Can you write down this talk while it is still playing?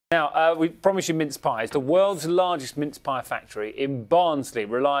Now, we promised you mince pies. The world's largest mince pie factory in Barnsley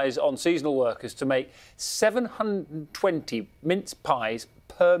relies on seasonal workers to make 720 mince pies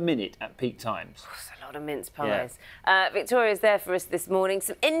per minute at peak times. That's a lot of mince pies. Yeah. Victoria's there for us this morning.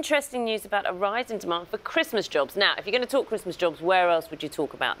 Some interesting news about a rise in demand for Christmas jobs. Now, if you're going to talk Christmas jobs, where else would you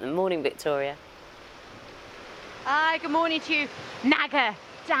talk about them? Morning, Victoria. Hi, good morning to you, Nagger.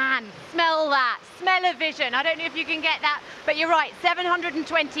 Dan, smell that, smell-o-vision. I don't know if you can get that, but you're right,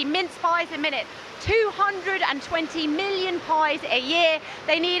 720 mince pies a minute, 220 million pies a year.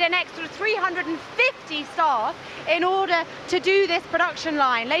 They need an extra 350 staff in order to do this production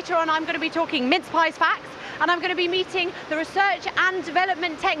line. Later on, I'm going to be talking mince pies facts, and I'm going to be meeting the research and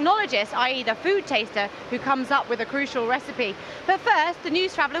development technologist, i.e. the food taster, who comes up with a crucial recipe. But first, the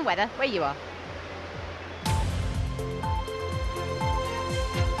news, travel and weather, where you are.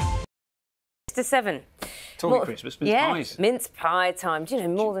 To 7. Talking Christmas, mince pies. Mince pie time. Do you know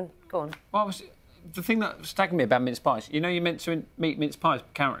more than... Go on. Well, the thing that staggered me about mince pies, you know you're meant to eat mince pies,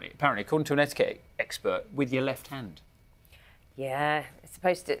 apparently, according to an etiquette expert, with your left hand. Yeah, it's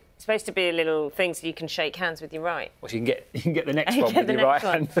supposed to be a little thing so you can shake hands with your right. Well, you can get the next one with your right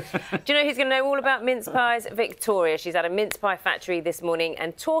hand. Do you know who's going to know all about mince pies? Victoria. She's at a mince pie factory this morning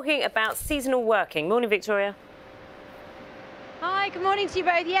and talking about seasonal working. Morning, Victoria. Hi, good morning to you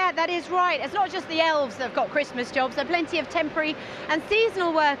both. Yeah, that is right. It's not just the elves that have got Christmas jobs. There are plenty of temporary and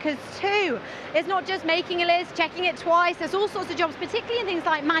seasonal workers too. It's not just making a list, checking it twice. There's all sorts of jobs, particularly in things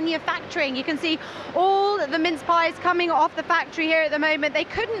like manufacturing. You can see all the mince pies coming off the factory here at the moment. They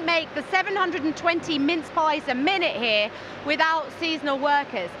couldn't make the 720 mince pies a minute here without seasonal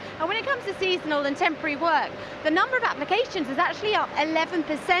workers. And when it comes to seasonal and temporary work, the number of applications is actually up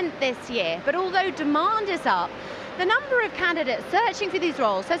 11% this year. But although demand is up, the number of candidates searching for these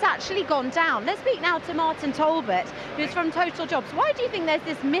roles has actually gone down. Let's speak now to Martin Talbot, who's from Total Jobs. Why do you think there's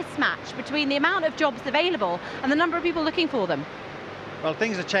this mismatch between the amount of jobs available and the number of people looking for them? Well,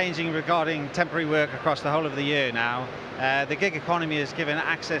 things are changing regarding temporary work across the whole of the year now. The gig economy has given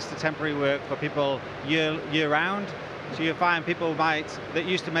access to temporary work for people year-round. So you find people that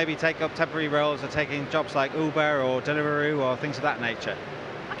used to maybe take up temporary roles are taking jobs like Uber or Deliveroo or things of that nature.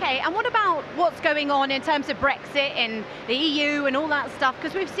 Okay, and what about what's going on in terms of Brexit and the EU and all that stuff?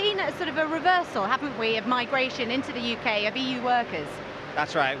 Because we've seen a sort of a reversal, haven't we, of migration into the UK of EU workers.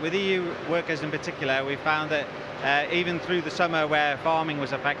 That's right. With EU workers in particular, we found that even through the summer where farming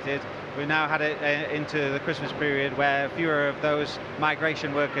was affected, we now had it into the Christmas period where fewer of those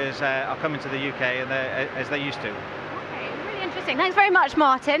migration workers are coming to the UK as they used to. Interesting. Thanks very much,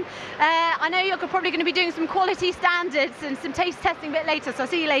 Martin. I know you're probably going to be doing some quality standards and some taste testing a bit later, so I'll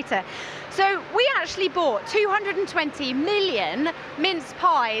see you later. So we actually bought 220 million mince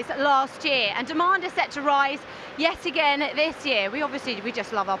pies last year, and demand is set to rise yet again this year. We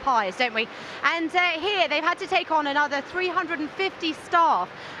just love our pies, don't we? And here they've had to take on another 350 staff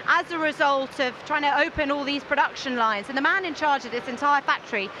as a result of trying to open all these production lines. And the man in charge of this entire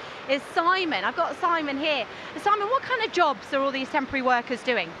factory is Simon. I've got Simon here. Simon, what kind of jobs are all these temporary workers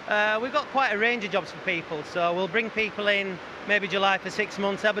doing? We've got quite a range of jobs for people, so we'll bring people in maybe July for 6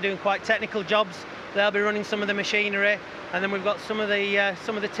 months. They'll be doing quite technical jobs. They'll be running some of the machinery, and then we've got some of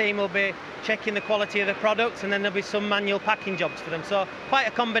the team will be checking the quality of the products, and then there'll be some manual packing jobs for them. So quite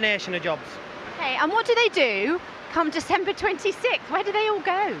a combination of jobs. Okay, and what do they do come December 26th? Where do they all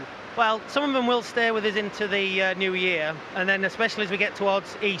go? Well, some of them will stay with us into the new year, and then especially as we get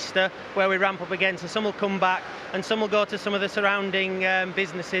towards Easter, where we ramp up again, so some will come back and some will go to some of the surrounding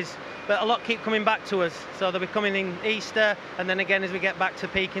businesses, but a lot keep coming back to us, so they'll be coming in Easter and then again as we get back to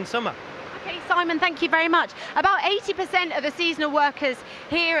peak in summer. Okay, Simon, thank you very much. About 80% of the seasonal workers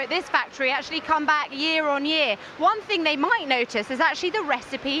here at this factory actually come back year on year. One thing they might notice is actually the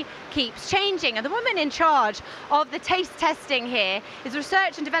recipe keeps changing. And the woman in charge of the taste testing here is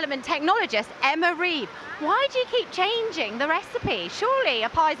research and development technologist Emma Reeve. Why do you keep changing the recipe? Surely a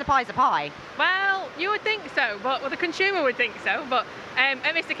pie's a pie's a pie. Well, you would think so, but the consumer would think so. But at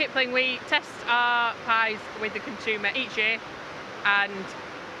Mr. Kipling, we test our pies with the consumer each year and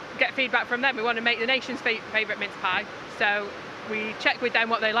get feedback from them. We want to make the nation's favourite mince pie, so we check with them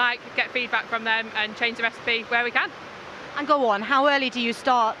what they like, get feedback from them and change the recipe where we can. And go on, how early do you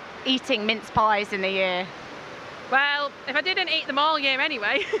start eating mince pies in the year? Well, if I didn't eat them all year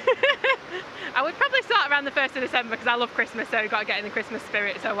anyway, I would probably start around the 1st of December because I love Christmas, so we've got to get in the Christmas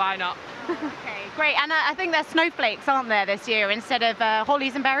spirit, so why not? Okay, great. And I think there's snowflakes, aren't there, this year instead of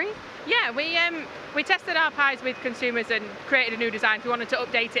hollies and berries? Yeah, we tested our pies with consumers and created a new design. We wanted to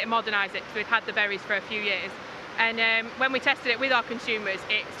update it and modernise it because we've had the berries for a few years. And when we tested it with our consumers,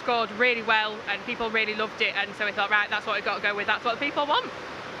 it scored really well and people really loved it. And so we thought, right, that's what we've got to go with. That's what the people want.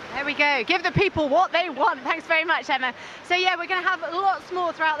 There we go. Give the people what they want. Thanks very much, Emma. So yeah, we're going to have lots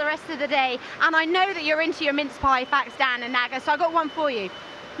more throughout the rest of the day. And I know that you're into your mince pie facts, Dan and Naga, so I've got one for you.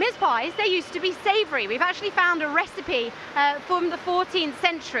 Mince pies, they used to be savoury. We've actually found a recipe from the 14th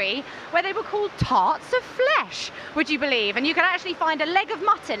century where they were called tarts of flesh, would you believe? And you can actually find a leg of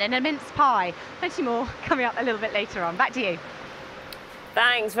mutton in a mince pie. Plenty more coming up a little bit later on. Back to you.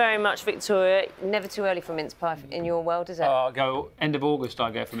 Thanks very much, Victoria. Never too early for mince pie in your world, is it? I'll go end of August.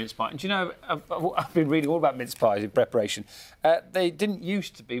 I go for mince pie. And do you know, I've been reading all about mince pies in preparation. They didn't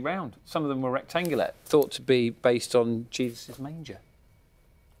used to be round. Some of them were rectangular, thought to be based on Jesus' manger.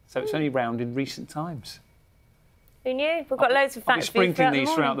 So it's only round in recent times. Who knew? We've got loads of facts for you sprinkling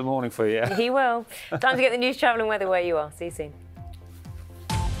these throughout the morning for you. He will. Time to get the news, travel and weather where you are. See you soon.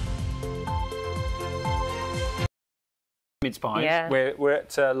 Mince pies. Yeah. We're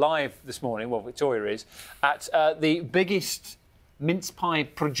at live this morning, well, Victoria is, at the biggest mince pie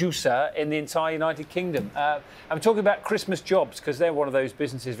producer in the entire United Kingdom. I'm talking about Christmas jobs, because they're one of those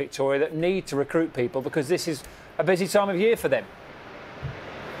businesses, Victoria, that need to recruit people because this is a busy time of year for them.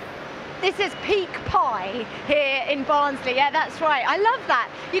 This is peak pie here in Barnsley. Yeah, that's right. I love that.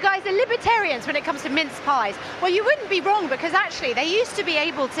 You guys are libertarians when it comes to mince pies. Well, you wouldn't be wrong, because actually they used to be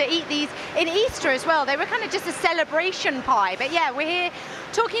able to eat these in Easter as well. They were kind of just a celebration pie. But yeah, we're here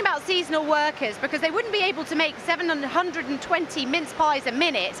talking about seasonal workers because they wouldn't be able to make 720 mince pies a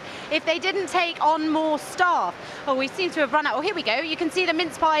minute if they didn't take on more staff. Oh, we seem to have run out. Oh, here we go. You can see the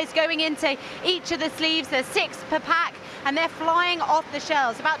mince pies going into each of the sleeves. There's 6 per pack, and they're flying off the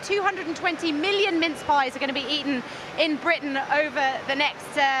shelves. About 220 million mince pies are going to be eaten in Britain over the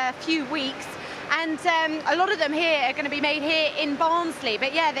next few weeks. And a lot of them here are going to be made here in Barnsley.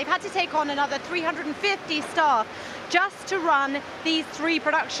 But yeah, they've had to take on another 350 staff just to run these 3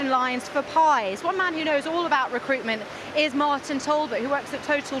 production lines for pies. One man who knows all about recruitment is Martin Talbot, who works at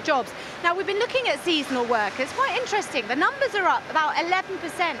Total Jobs. Now, we've been looking at seasonal workers. Quite interesting. The numbers are up about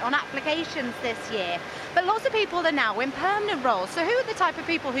 11% on applications this year. But lots of people are now in permanent roles. So who are the type of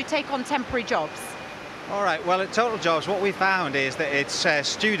people who take on temporary jobs? All right, well, at Total Jobs, what we found is that it's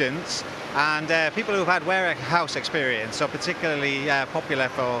students and people who've had warehouse experience, so particularly popular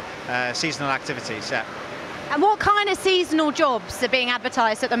for seasonal activities. Yeah. And what kind of seasonal jobs are being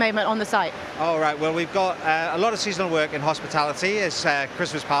advertised at the moment on the site? All right, well, we've got a lot of seasonal work in hospitality as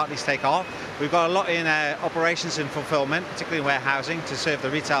Christmas parties take off. We've got a lot in operations and fulfillment, particularly in warehousing to serve the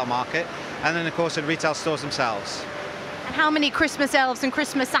retail market, and then, of course, in retail stores themselves. And how many Christmas elves and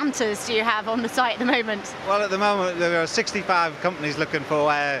Christmas Santas do you have on the site at the moment? Well, at the moment, there are 65 companies looking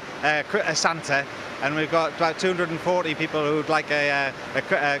for a Santa, and we've got about 240 people who'd like a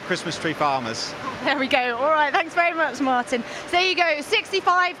Christmas tree farmers. There we go. All right, thanks very much, Martin. So there you go,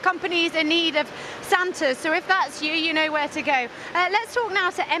 65 companies in need of Santas. So if that's you, you know where to go. Let's talk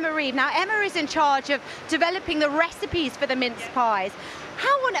now to Emma Reeve. Now, Emma is in charge of developing the recipes for the mince pies. How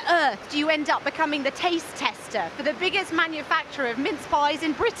on earth do you end up becoming the taste tester for the biggest manufacturer of mince pies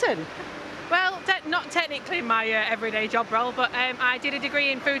in Britain? Well, not technically my everyday job role, but I did a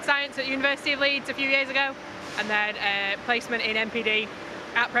degree in food science at the University of Leeds a few years ago, and then placement in MPD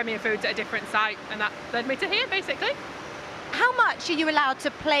at Premier Foods at a different site, and that led me to here, basically. How much are you allowed to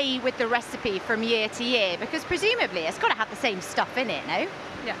play with the recipe from year to year? Because presumably it's got to have the same stuff in it, no?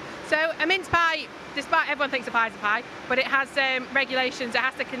 Yeah. So a mince pie, despite everyone thinks a pie is a pie, but it has regulations. It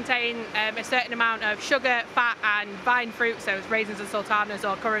has to contain a certain amount of sugar, fat and vine fruit, so it's raisins and sultanas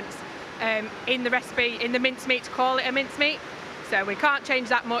or currants, in the recipe, in the mincemeat, to call it a mincemeat. So we can't change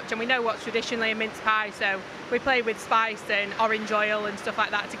that much, and we know what's traditionally a mince pie, so we play with spice and orange oil and stuff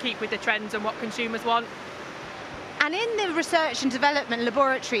like that to keep with the trends and what consumers want. And in the research and development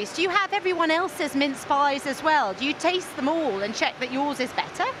laboratories, do you have everyone else's mince pies as well? Do you taste them all and check that yours is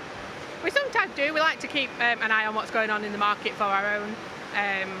better? We sometimes do. We like to keep an eye on what's going on in the market for our own,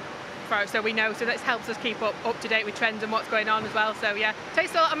 so we know. So that helps us keep up to date with trends and what's going on as well. So yeah,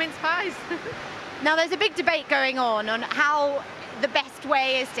 taste a lot of mince pies. Now there's a big debate going on how the best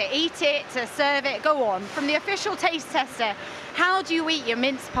way is to eat it, to serve it. Go on. From the official taste tester, how do you eat your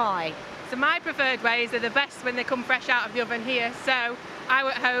mince pie? So my preferred ways are the best when they come fresh out of the oven here. So I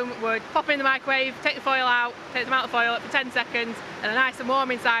at home would pop in the microwave, take the foil out, take them out of the foil for 10 seconds, and they're nice and warm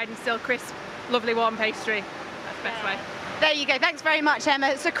inside and still crisp, lovely warm pastry. That's the best way. There you go. Thanks very much,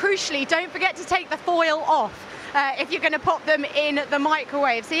 Emma. So crucially, don't forget to take the foil off if you're going to pop them in the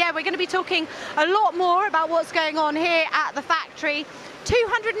microwave. So yeah, we're going to be talking a lot more about what's going on here at the factory.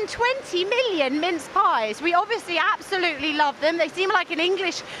 220 million mince pies. We obviously absolutely love them. They seem like an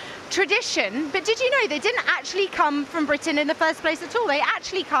English tradition, but did you know they didn't actually come from Britain in the first place at all? They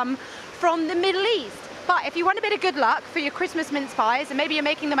actually come from the Middle East. But if you want a bit of good luck for your Christmas mince pies, and maybe you're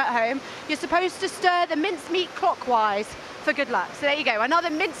making them at home, you're supposed to stir the mincemeat clockwise for good luck. So there you go, another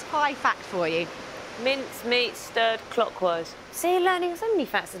mince pie fact for you. Mince meat stirred clockwise. See, you're learning so many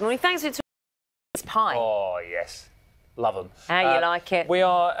facts this morning. Thanks for talking mince pie. Oh, yes. Love them. How you like it? We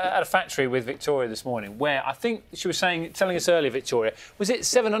are at a factory with Victoria this morning where I think she was telling us earlier, Victoria, was it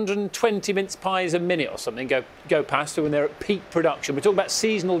 720 mince pies a minute or something go past when they're at peak production? We're talking about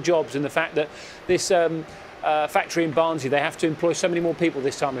seasonal jobs and the fact that this factory in Barnsley, they have to employ so many more people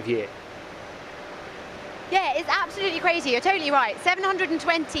this time of year. Yeah, it's absolutely crazy. You're totally right.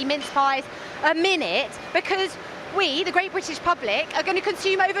 720 mince pies a minute because we, the great British public, are going to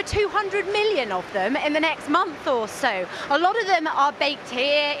consume over 200 million of them in the next month or so. A lot of them are baked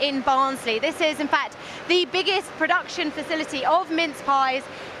here in Barnsley. This is, in fact, the biggest production facility of mince pies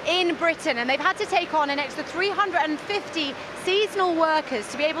in Britain, and they've had to take on an extra 350 seasonal workers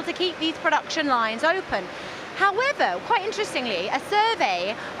to be able to keep these production lines open. However, quite interestingly, a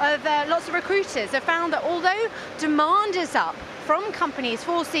survey of lots of recruiters have found that although demand is up from companies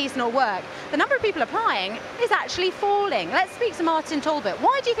for seasonal work, the number of people applying is actually falling. Let's speak to Martin Talbot.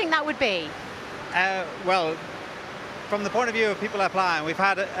 Why do you think that would be? Well, from the point of view of people applying, we've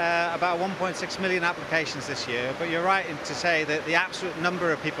had about 1.6 million applications this year, but you're right to say that the absolute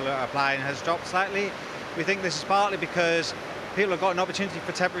number of people that are applying has dropped slightly. We think this is partly because people have got an opportunity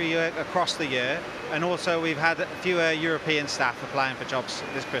for temporary work across the year, and also we've had fewer European staff applying for jobs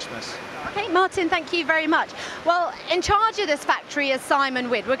this Christmas. Okay, Martin, thank you very much. Well, in charge of this factory is Simon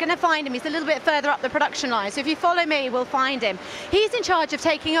Widd. We're going to find him. He's a little bit further up the production line, so if you follow me, we'll find him. He's in charge of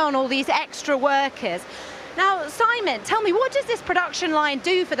taking on all these extra workers. Now, Simon, tell me, what does this production line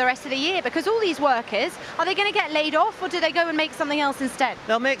do for the rest of the year? Because all these workers, are they going to get laid off, or do they go and make something else instead?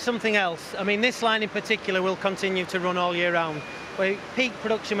 They'll make something else. I mean, this line in particular will continue to run all year round. We peak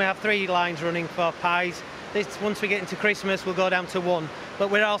production, we have 3 lines running for pies. Once we get into Christmas, we'll go down to 1.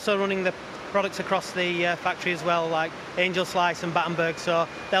 But we're also running the products across the factory as well, like Angel Slice and Battenberg, so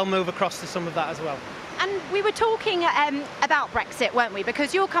they'll move across to some of that as well. And we were talking about Brexit, weren't we?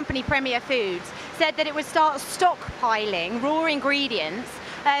 Because your company, Premier Foods, said that it would start stockpiling raw ingredients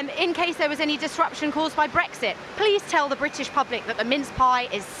in case there was any disruption caused by Brexit. Please tell the British public that the mince pie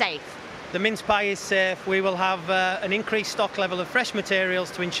is safe. The mince pie is safe. We will have an increased stock level of fresh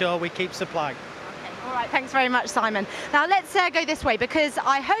materials to ensure we keep supply. All right, thanks very much, Simon. Now let's go this way, because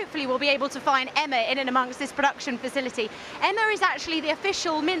I hopefully will be able to find Emma in and amongst this production facility. Emma is actually the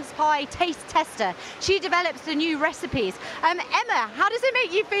official mince pie taste tester. She develops the new recipes. Emma, how does it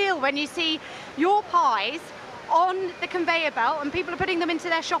make you feel when you see your pies on the conveyor belt and people are putting them into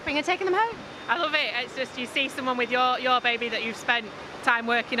their shopping and taking them home? I love it. It's just, you see someone with your baby that you've spent time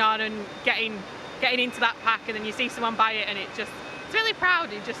working on and getting into that pack, and then you see someone buy it, and it's really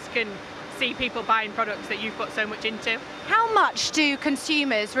proud. You just can see people buying products that you've put so much into. How much do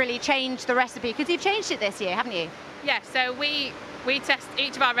consumers really change the recipe? Because you've changed it this year, haven't you? Yeah, so we test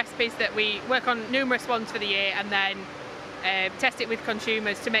each of our recipes, that we work on numerous ones for the year, and then test it with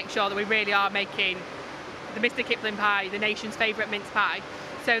consumers to make sure that we really are making the Mr. Kipling pie the nation's favourite mince pie.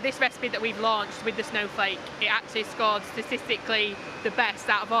 So this recipe that we've launched with the snowflake, it actually scored statistically the best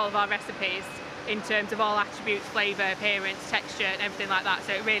out of all of our recipes in terms of all attributes, flavour, appearance, texture and everything like that.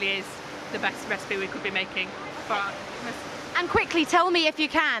 So it really is the best recipe we could be making for our Christmas. And quickly, tell me if you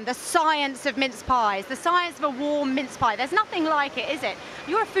can, the science of mince pies, the science of a warm mince pie. There's nothing like it, is it?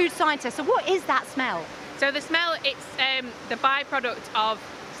 You're a food scientist, so what is that smell? So the smell, it's the byproduct of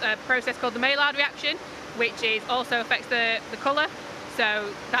a process called the Maillard reaction, which also affects the colour. So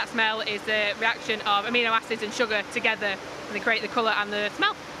that smell is the reaction of amino acids and sugar together, and they create the colour and the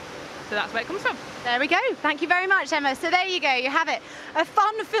smell. So that's where it comes from. There we go. Thank you very much, Emma. So there you go. You have it. A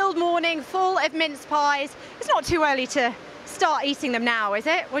fun-filled morning full of mince pies. It's not too early to start eating them now, is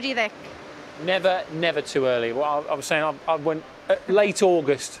it? What do you think? Never too early. Well, I was saying I went late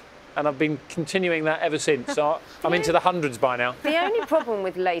August, and I've been continuing that ever since. So I'm into the hundreds by now. The only problem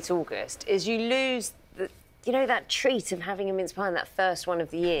with late August is you lose that treat of having a mince pie in that first one of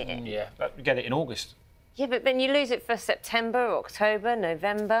the year. Yeah, but you get it in August. Yeah, but then you lose it for September, October,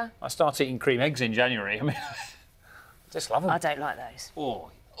 November. I start eating cream eggs in January. I mean, I just love them. I don't like those.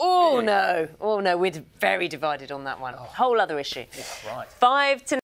 Oh, no. Oh, no, we're very divided on that one. Whole other issue. Yeah, right. 5 to